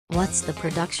What's the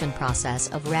production process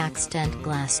of RAX Tent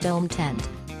Glass Dome Tent?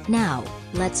 Now,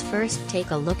 let's first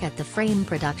take a look at the frame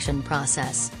production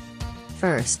process.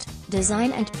 First,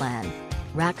 design and plan.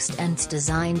 RAX Tent's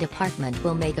design department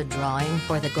will make a drawing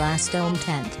for the glass dome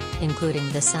tent, including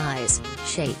the size,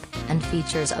 shape, and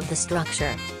features of the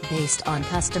structure, based on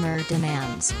customer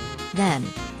demands. Then,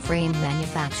 frame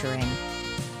manufacturing.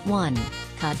 1.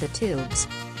 Cut the tubes.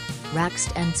 RAX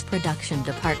Tent's production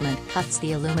department cuts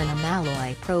the aluminum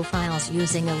alloy profiles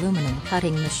using aluminum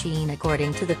cutting machine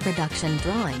according to the production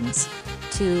drawings.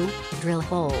 2. Drill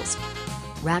holes.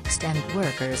 RAX Tent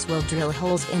Workers will drill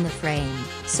holes in the frame,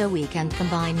 so we can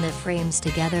combine the frames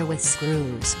together with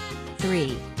screws.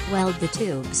 3. Weld the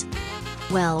tubes.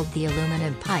 Weld the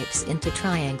aluminum pipes into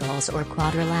triangles or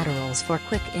quadrilaterals for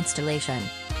quick installation.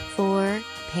 4.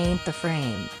 Paint the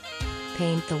frame.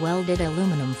 Paint the welded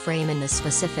aluminum frame in the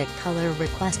specific color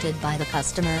requested by the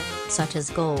customer, such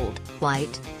as gold,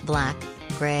 white, black,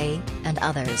 gray, and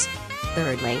others.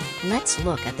 Thirdly, let's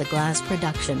look at the glass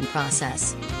production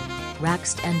process.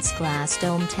 RAX Tent's glass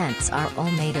dome tents are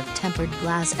all made of tempered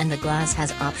glass, and the glass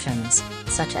has options,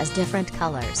 such as different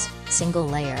colors, single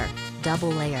layer,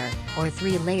 double layer, or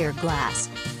 3-layer glass.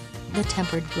 The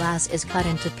tempered glass is cut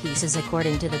into pieces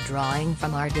according to the drawing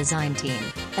from our design team,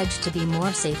 edge to be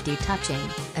more safety touching,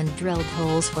 and drilled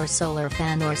holes for solar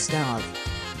fan or stove.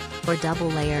 For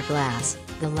double-layer glass,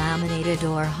 the laminated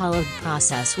or hollowed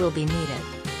process will be needed.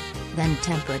 Then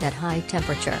tempered at high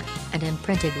temperature, and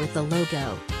imprinted with the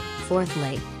logo.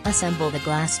 Fourthly, assemble the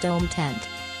glass dome tent.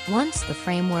 Once the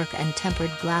framework and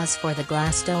tempered glass for the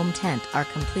glass dome tent are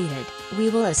completed, we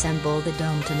will assemble the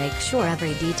dome to make sure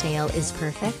every detail is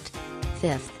perfect.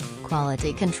 Fifth,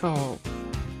 quality control.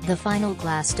 The final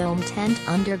glass dome tent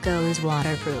undergoes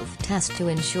waterproof test to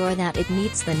ensure that it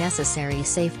meets the necessary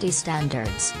safety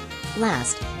standards.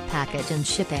 Last, package and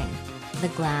shipping. The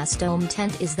glass dome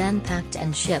tent is then packed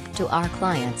and shipped to our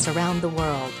clients around the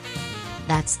world.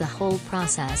 That's the whole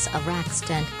process of RAX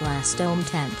Tent glass dome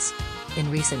tents.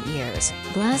 In recent years,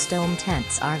 glass dome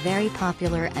tents are very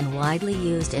popular and widely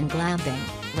used in glamping,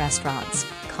 restaurants,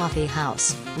 coffee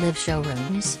house, live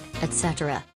showrooms, etc.